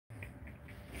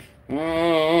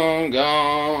Long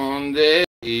gone days.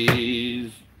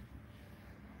 You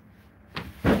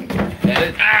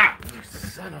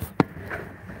son of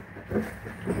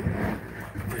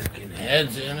freaking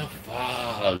head's in a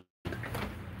fog.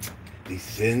 These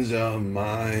sins are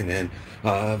mine and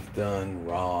I've done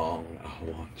wrong. I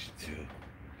want you to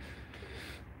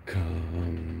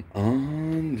come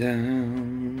on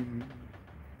down.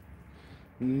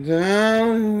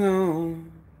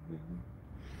 Down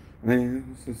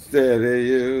instead of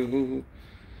you.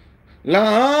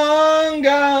 Long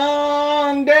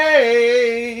gone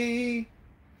day.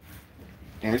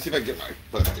 Let me see if I can get my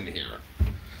foot in here.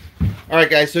 All right,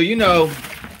 guys. So I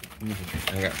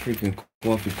got freaking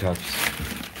coffee cups.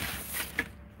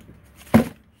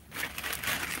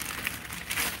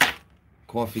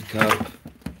 Coffee cup.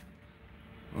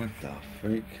 What the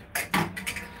freak?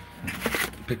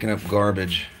 Picking up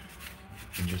garbage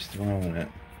and just throwing it.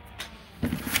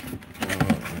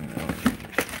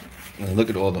 Oh, look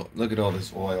at all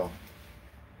this oil.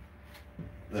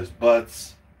 There's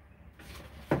butts.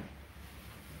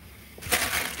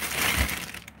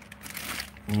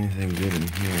 Anything good in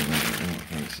here? I don't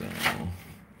think so.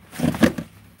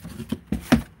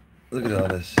 Look at all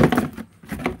this.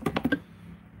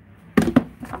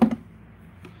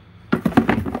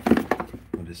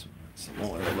 Just some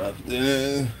oil left in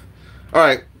it. All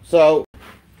right, so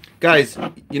guys,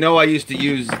 I used to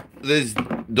use this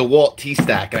DeWalt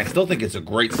T-Stack, and I still think it's a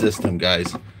great system,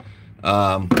 guys.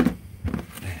 A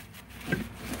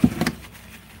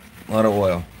lot of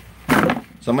oil.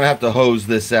 So I'm gonna have to hose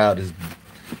this out. There's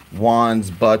wands,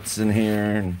 butts in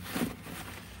here. And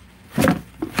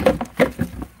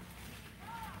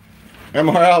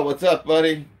MRL, what's up,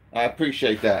 buddy? I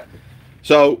appreciate that.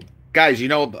 So, guys,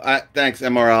 thanks,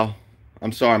 MRL.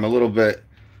 I'm sorry, I'm a little bit.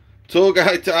 Tool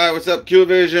Guy Ty, what's up,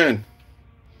 Q-Vision?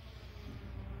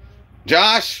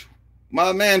 Josh,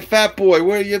 my man, Fat Boy,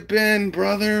 where you been,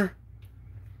 brother?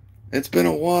 It's been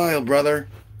a while, brother.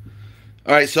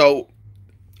 All right, so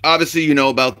obviously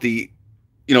about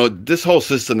this whole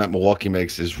system that Milwaukee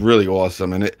makes is really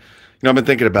awesome, and I've been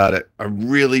thinking about it. I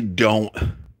really don't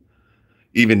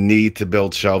even need to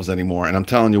build shelves anymore, and I'm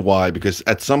telling you why. Because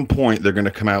at some point they're going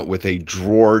to come out with a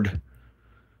drawered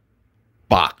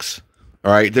box.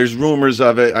 All right, there's rumors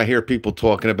of it. I hear people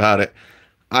talking about it.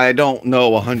 I don't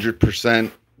know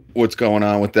 100% what's going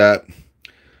on with that.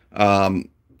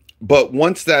 But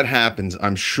once that happens,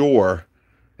 I'm sure,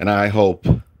 and I hope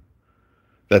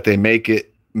that they make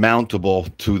it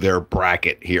mountable to their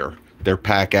bracket here, their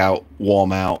PackOut wall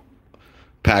mount,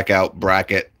 PackOut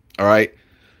bracket. All right,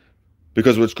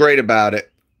 because what's great about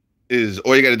it is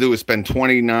all you got to do is spend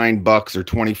 $29 or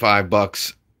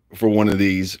 $25 for one of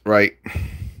these, right?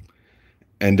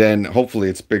 And then hopefully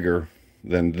it's bigger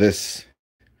than this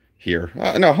here.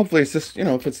 No, hopefully it's just,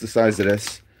 if it's the size of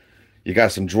this, you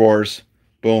got some drawers,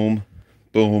 boom,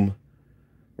 boom,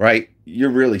 right? You're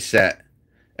really set.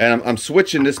 And I'm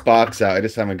switching this box out. I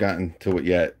just haven't gotten to it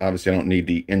yet. Obviously, I don't need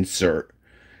the insert.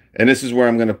 And this is where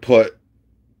I'm going to put,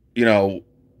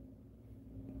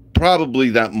 probably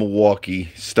that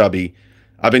Milwaukee stubby.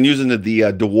 I've been using the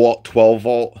DeWalt 12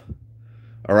 volt.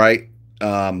 All right.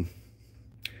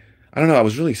 I don't know. I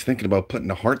was really thinking about putting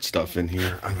the heart stuff in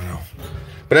here. I don't know.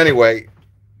 But anyway,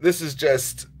 this is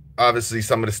just obviously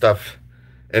some of the stuff.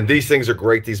 And these things are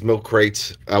great, these milk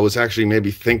crates. I was actually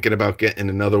maybe thinking about getting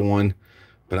another one,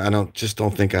 but I don't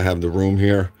think I have the room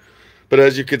here. But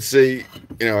as you can see,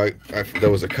 there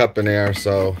was a cup in there,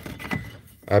 so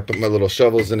I put my little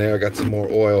shovels in there. I got some more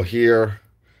oil here.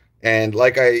 And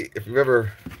if you've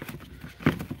ever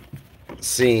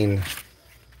seen,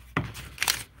 I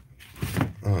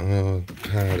don't know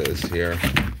how it is here.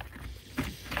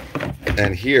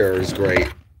 And here is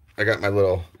great. I got my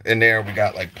little, in there we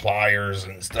got like pliers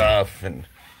and stuff and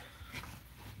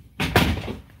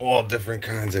all different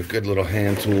kinds of good little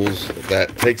hand tools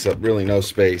that takes up really no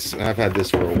space. And I've had this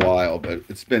for a while, but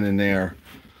it's been in there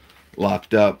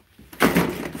locked up.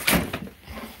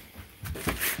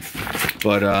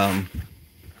 But I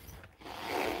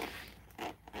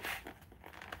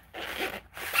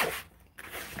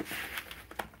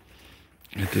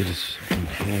did this from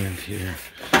hand here.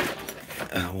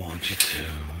 I want you to.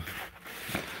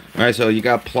 All right, so you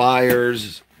got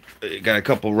pliers. You got a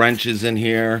couple wrenches in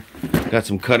here. Got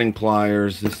some cutting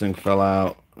pliers. This thing fell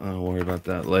out. I'll worry about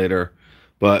that later.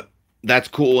 But that's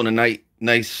cool in a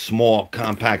nice, small,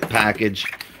 compact package.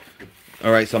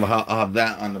 All right, so I'll have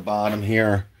that on the bottom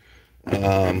here.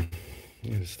 There's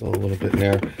still a little bit in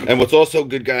there. And what's also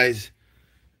good, guys,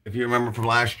 if you remember from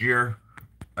last year,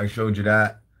 I showed you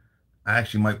that. I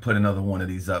actually might put another one of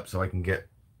these up so I can get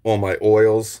all my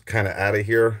oils kind of out of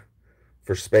here.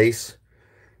 for space.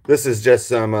 This is just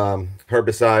some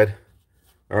herbicide.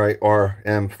 All right,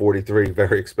 RM43,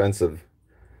 very expensive.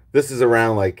 This is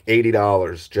around like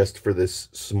 $80 just for this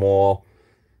small,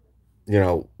 you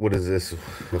know, what is this?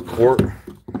 A quart?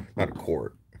 Not a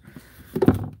quart.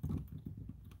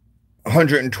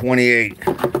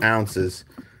 128 ounces.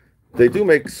 They do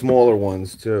make smaller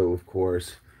ones too, of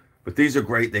course. But these are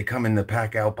great. They come in the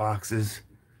PackOut boxes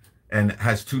and it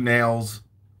has 2 nails.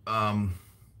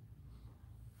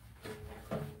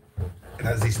 It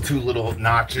has these 2 little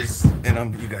notches in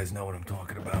them. You guys know what I'm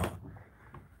talking about.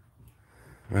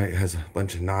 Right, it has a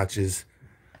bunch of notches.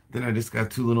 Then I just got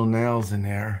 2 little nails in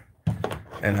there.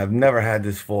 And I've never had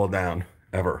this fall down,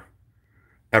 ever.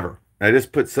 Ever. I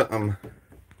just put something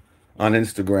on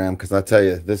Instagram because I tell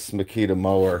you, this Makita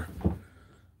mower,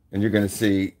 and you're going to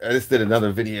see, I just did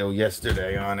another video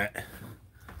yesterday on it.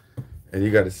 And you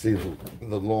got to see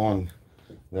the lawn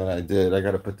that I did. I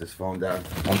got to put this phone down.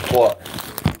 I'm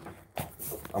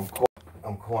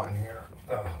caught in here.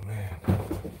 Oh, man.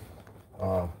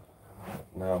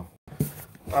 No.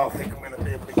 I don't think I'm going to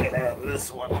be able to get out of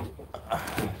this one.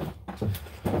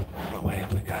 No way,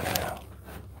 we got it out.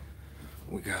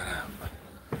 We got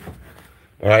it.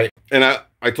 All right. And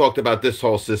I talked about this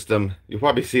whole system. You'll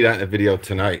probably see that in a video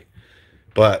tonight.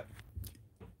 But,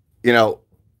 you know,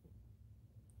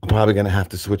 I'm probably going to have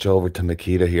to switch over to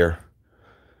Makita here.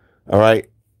 All right.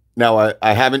 Now,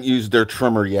 I haven't used their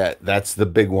trimmer yet. That's the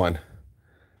big one.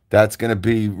 That's going to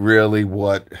be really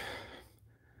what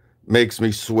makes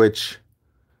me switch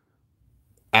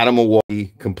out of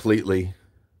Milwaukee completely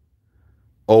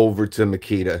over to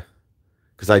Makita.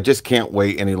 Because I just can't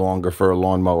wait any longer for a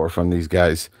lawnmower from these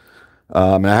guys.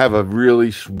 And I have a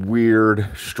really weird,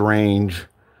 strange,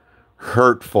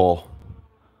 hurtful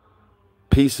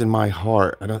piece in my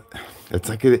heart. It's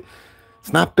like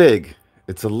it's not big.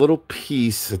 It's a little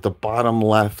piece at the bottom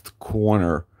left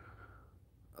corner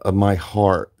of my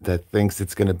heart that thinks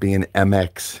it's going to be an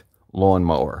MX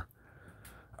lawnmower.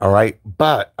 All right.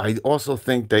 But I also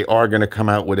think they are going to come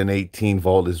out with an 18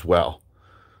 volt as well.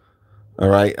 All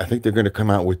right. I think they're going to come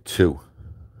out with 2.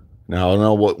 Now, I don't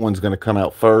know what one's going to come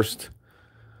out first.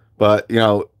 But, you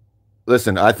know,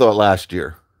 listen, I thought last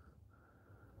year.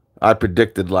 I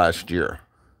predicted last year.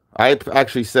 I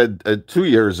actually said 2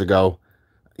 years ago,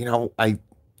 you know,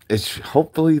 it's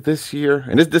hopefully this year.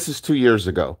 And this is 2 years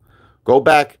ago. Go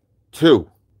back 2.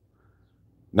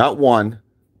 Not 1,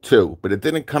 2. But it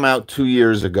didn't come out 2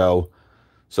 years ago.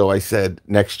 So I said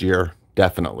next year,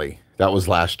 definitely. That was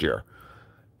last year.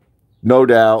 No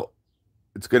doubt.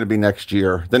 It's going to be next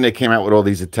year. Then they came out with all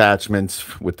these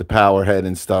attachments with the power head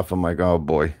and stuff. I'm like, oh,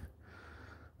 boy.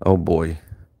 Oh, boy.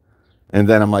 And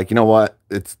then I'm like, you know what?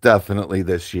 It's definitely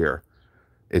this year.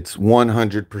 It's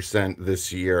 100%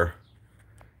 this year.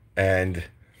 And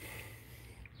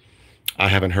I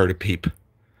haven't heard a peep.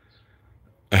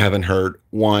 I haven't heard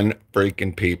one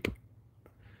freaking peep.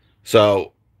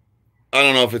 So, I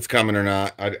don't know if it's coming or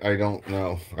not. I don't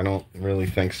know. I don't really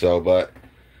think so, but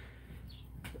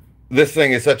this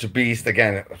thing is such a beast.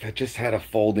 Again, if it just had a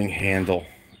folding handle,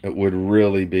 it would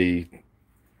really be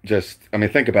just, I mean,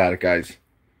 think about it, guys.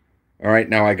 All right,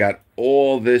 now I got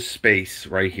all this space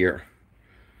right here.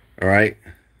 All right.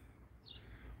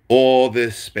 All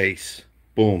this space.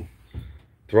 Boom.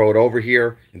 Throw it over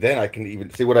here. And then I can even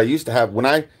see what I used to have. When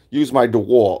I use my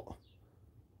DeWalt,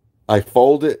 I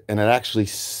fold it and it actually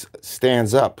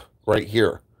stands up right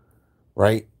here.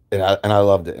 Right? And I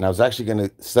loved it. And I was actually going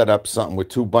to set up something with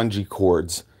 2 bungee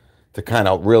cords to kind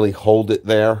of really hold it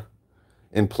there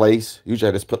in place. Usually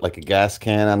I just put like a gas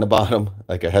can on the bottom,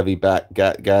 like a heavy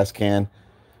gas can,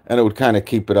 and it would kind of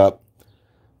keep it up.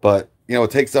 But, you know,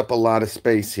 it takes up a lot of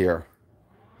space here.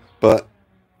 But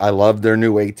I love their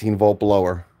new 18 volt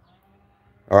blower.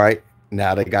 All right.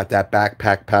 Now they got that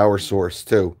backpack power source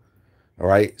too. All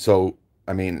right. So,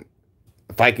 I mean,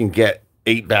 if I can get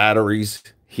 8 batteries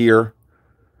here,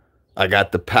 I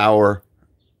got the power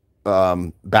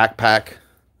backpack.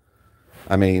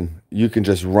 I mean, you can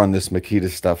just run this Makita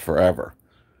stuff forever.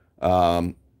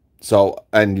 So,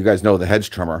 and you guys know the hedge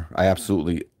trimmer. I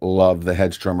absolutely love the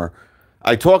hedge trimmer.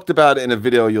 I talked about it in a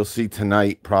video you'll see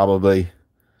tonight, probably,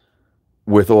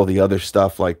 with all the other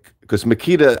stuff. Like, because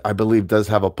Makita, I believe, does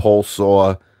have a pole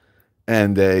saw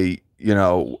and a, you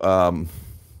know,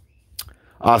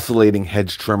 oscillating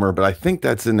hedge trimmer. But I think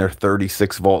that's in their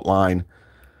 36 volt line.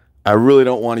 I really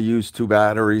don't want to use 2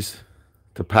 batteries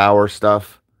to power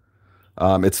stuff.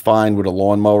 It's fine with a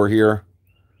lawnmower here,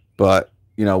 but,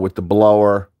 you know, with the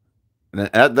blower,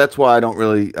 and that's why I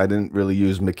didn't really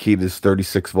use Makita's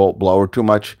 36 volt blower too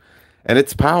much. And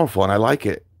it's powerful and I like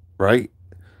it, right?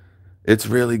 It's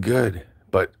really good.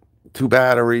 But 2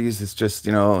 batteries. It's just,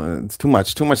 you know, it's too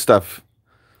much stuff,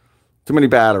 too many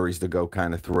batteries to go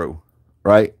kind of through,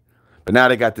 right? But now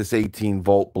they got this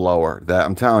 18-volt blower that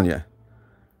I'm telling you,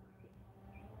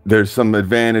 there's some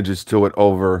advantages to it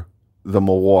over the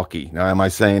Milwaukee. Now, am I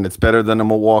saying it's better than the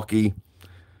Milwaukee?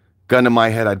 Gun to my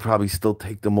head, I'd probably still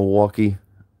take the Milwaukee,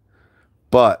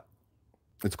 but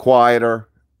it's quieter,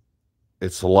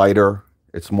 it's lighter,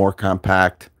 it's more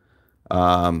compact.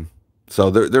 So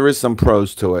there is some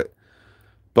pros to it.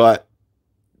 But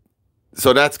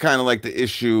so that's kind of like the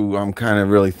issue I'm kind of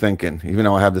really thinking, even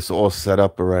though I have this all set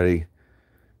up already.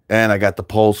 And I got the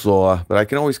pole saw, but I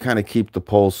can always kind of keep the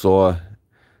pole saw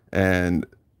and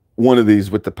one of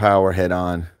these with the power head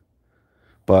on.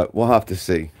 But we'll have to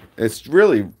see. It's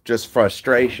really just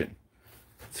frustration.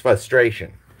 It's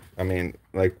frustration. I mean,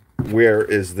 like, where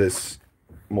is this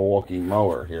Milwaukee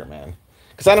mower here, man?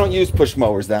 Because I don't use push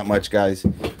mowers that much, guys.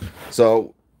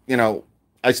 So, you know,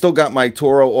 I still got my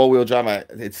Toro all-wheel drive.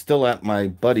 It's still at my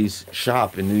buddy's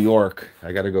shop in New York.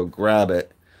 I got to go grab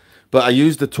it. But I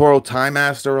use the Toro Time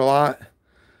Master a lot,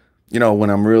 you know, when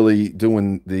I'm really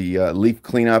doing the leaf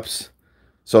cleanups.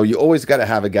 So you always got to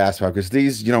have a gas mower, because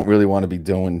these you don't really want to be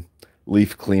doing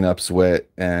leaf cleanups with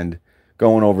and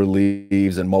going over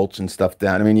leaves and mulch and stuff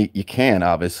down. I mean, you can,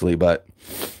 obviously, but,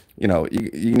 you know,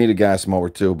 you need a gas mower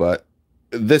too. But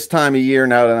this time of year,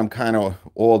 now that I'm kind of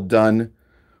all done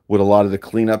with a lot of the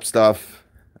cleanup stuff,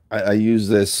 I use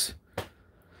this,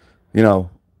 you know,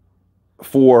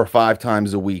 4 or 5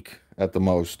 times a week at the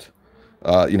most,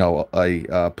 you know,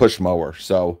 a push mower.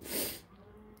 So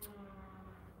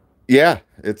yeah,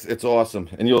 it's awesome,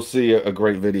 and you'll see a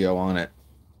great video on it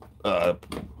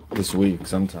this week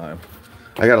sometime.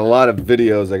 I got a lot of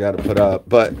videos I got to put up,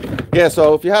 but yeah,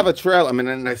 so if you have a trail, I mean,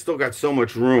 and I still got so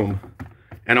much room,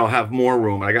 and I'll have more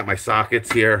room. I got my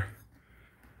sockets here.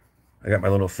 I got my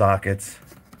little sockets.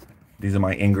 These are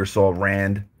my Ingersoll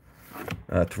Rand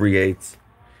 3/8.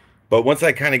 But once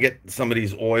I kind of get some of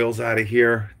these oils out of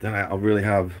here, then I'll really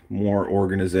have more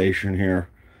organization here.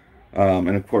 And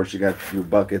of course, you got your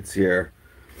buckets here.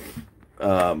 You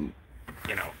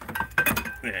know,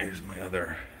 here's my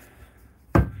other.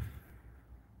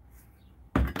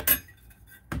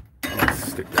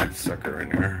 Let's stick that sucker in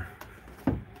there.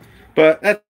 But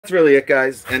that's really it,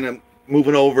 guys. And I'm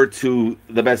moving over to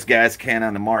the best gas can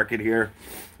on the market here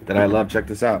that I love. Check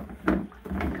this out.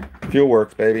 Fuel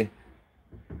Works, baby.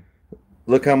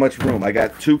 Look how much room. I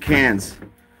got 2 cans.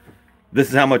 This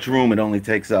is how much room it only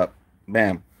takes up.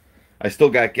 Bam. I still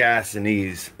got gas in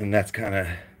these, and that's kind of,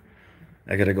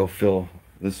 I gotta go fill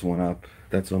this one up.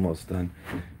 That's almost done.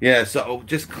 Yeah, so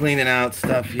just cleaning out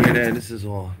stuff here. This is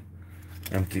all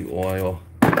empty oil,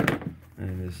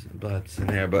 and there's butts in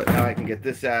there. But now I can get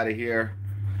this out of here.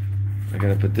 I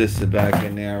gotta put this back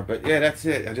in there. But yeah, that's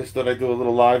it. I just thought I'd do a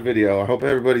little live video. I hope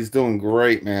everybody's doing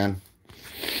great, man.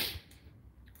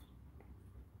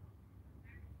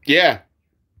 Yeah,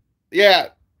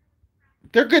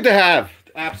 they're good to have.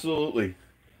 Absolutely,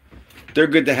 they're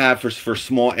good to have for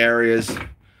small areas.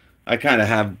 I kind of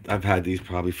have. I've had these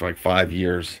probably for like 5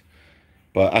 years,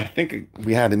 but I think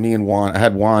we had me and Juan. I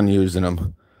had Juan using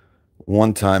them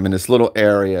one time in this little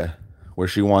area where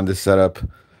she wanted to set up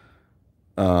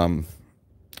a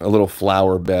little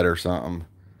flower bed or something.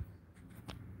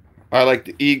 I like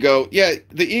the Ego. Yeah,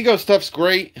 the Ego stuff's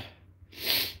great.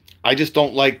 I just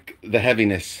don't like the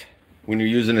heaviness when you're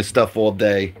using this stuff all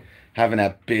day, having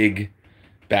that big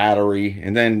battery,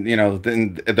 and then, you know,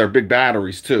 then they're big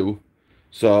batteries too.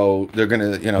 So they're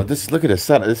gonna, you know, this, look at this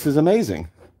setup. This is amazing.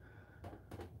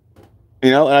 You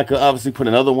know, and I could obviously put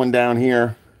another one down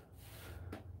here.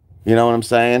 You know what I'm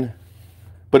saying?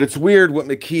 But it's weird with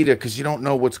Makita, because you don't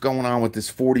know what's going on with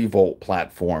this 40-volt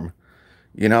platform.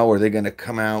 You know, are they going to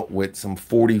come out with some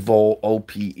 40-volt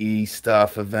OPE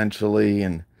stuff eventually?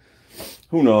 And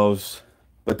who knows?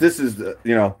 But this is,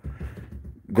 you know,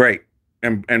 great.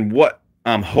 And what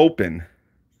I'm hoping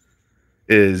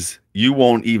is you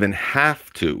won't even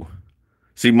have to.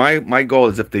 See, my goal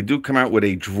is if they do come out with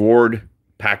a drawered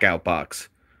PackOut box,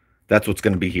 that's what's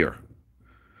going to be here.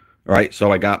 All right,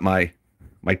 so I got my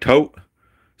tote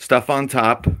stuff on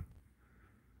top,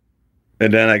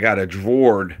 and then I got a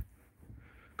drawered,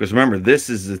 because remember, this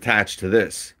is attached to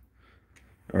this.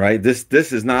 All right, this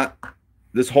is not,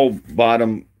 this whole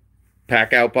bottom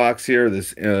PackOut box here,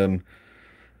 this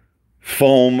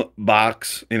foam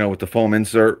box, you know, with the foam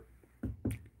insert,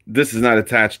 this is not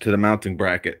attached to the mounting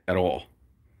bracket at all.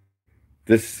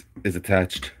 This is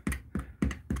attached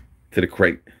to the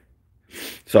crate.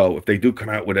 So if they do come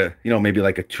out with a, you know, maybe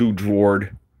like a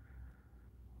 2-drawered,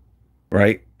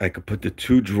 right? I could put the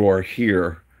 2-drawer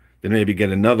here. then maybe get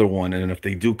another one. And if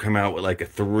they do come out with like a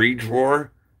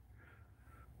 3-drawer,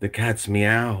 the cat's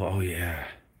meow. Oh yeah.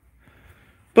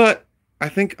 But I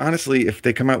think honestly, if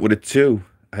they come out with a 2,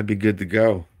 I'd be good to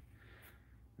go.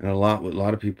 And a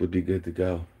lot of people would be good to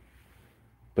go.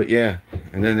 But yeah,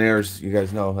 and then there's, you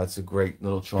guys know, that's a great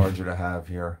little charger to have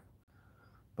here.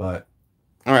 But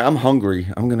all right, I'm hungry.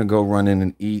 I'm gonna go run in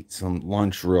and eat some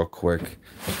lunch real quick,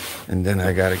 and then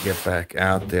I gotta get back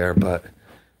out there. But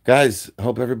guys, I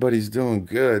hope everybody's doing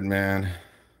good, man.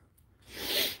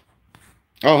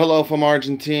 Oh, hello from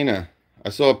Argentina. I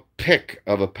saw a pic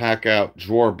of a PackOut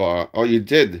drawer bar. Oh, you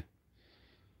did?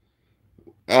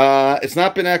 It's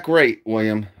not been that great,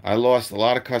 William. I lost a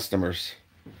lot of customers.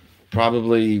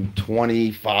 Probably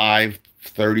 25,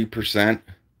 30%.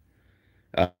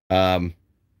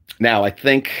 Now, I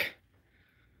think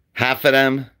half of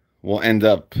them will end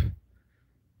up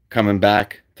coming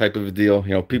back, type of a deal.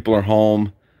 You know, people are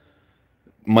home.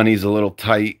 Money's a little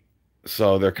tight,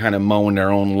 so they're kind of mowing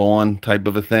their own lawn type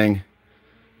of a thing.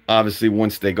 Obviously,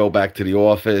 once they go back to the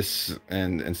office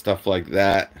and stuff like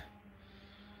that.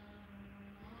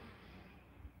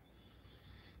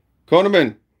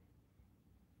 Koneman.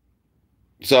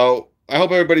 So, I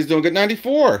hope everybody's doing good.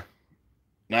 94.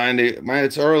 90. Man,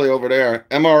 it's early over there.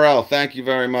 MRL, thank you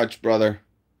very much, brother.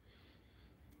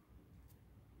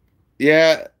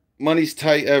 Yeah, money's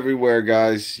tight everywhere,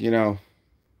 guys. You know,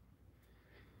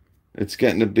 it's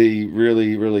getting to be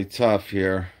really, really tough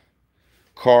here.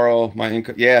 Carl, my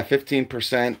income, yeah,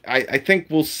 15%. I think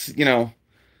we'll, you know,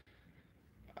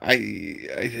 I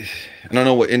don't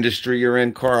know what industry you're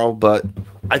in, Carl, but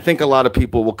I think a lot of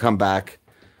people will come back.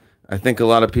 I think a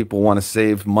lot of people want to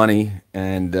save money,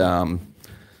 and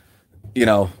you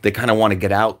know, they kind of want to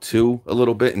get out too a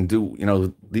little bit and do, you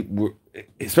know,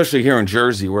 especially here in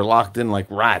Jersey, we're locked in like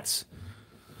rats.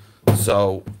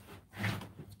 So,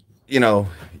 you know,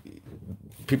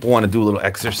 people want to do a little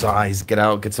exercise, get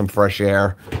out, get some fresh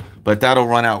air, but that'll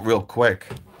run out real quick.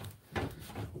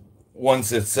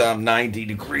 Once it's 90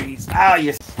 degrees. Ah,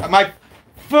 yes, my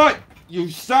foot, you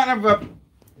son of a...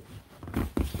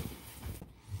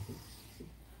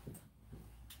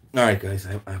 All right, guys,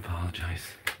 I apologize.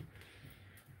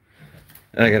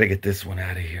 I got to get this one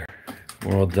out of here.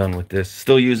 We're all done with this.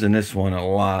 Still using this one a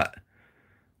lot.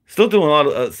 Still doing a lot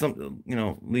of some, you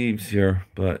know, leaves here,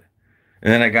 but...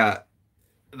 And then I got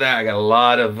that. I got a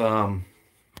lot of... And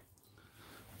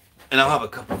I'll have a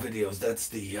couple videos. That's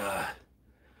the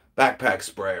backpack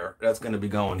sprayer. That's going to be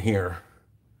going here.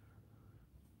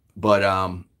 But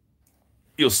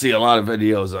you'll see a lot of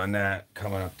videos on that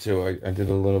coming up too. I did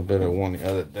a little bit of one the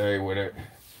other day with it.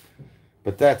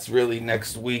 But that's really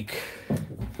next week.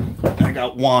 I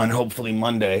got one, hopefully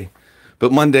Monday.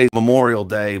 But Monday's Memorial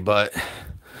Day, but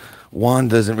Juan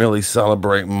doesn't really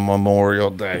celebrate Memorial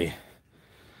Day.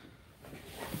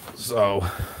 So,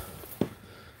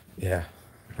 yeah.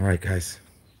 All right, guys.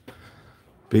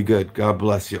 Be good. God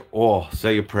bless you all.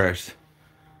 Say your prayers.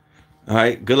 All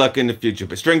right. Good luck in the future.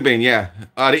 But String Bean, yeah.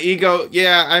 The Ego,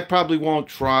 yeah, I probably won't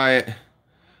try it.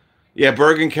 Yeah,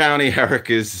 Bergen County, Eric,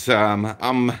 is,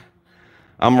 I'm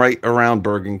right around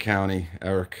Bergen County,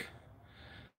 Eric.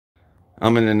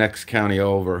 I'm in the next county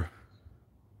over.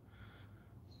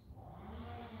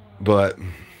 But,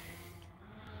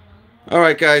 all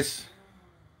right, guys.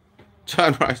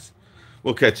 John Rice,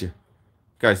 we'll catch you.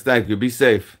 Guys, thank you. Be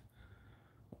safe.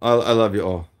 I love you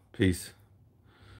all. Peace.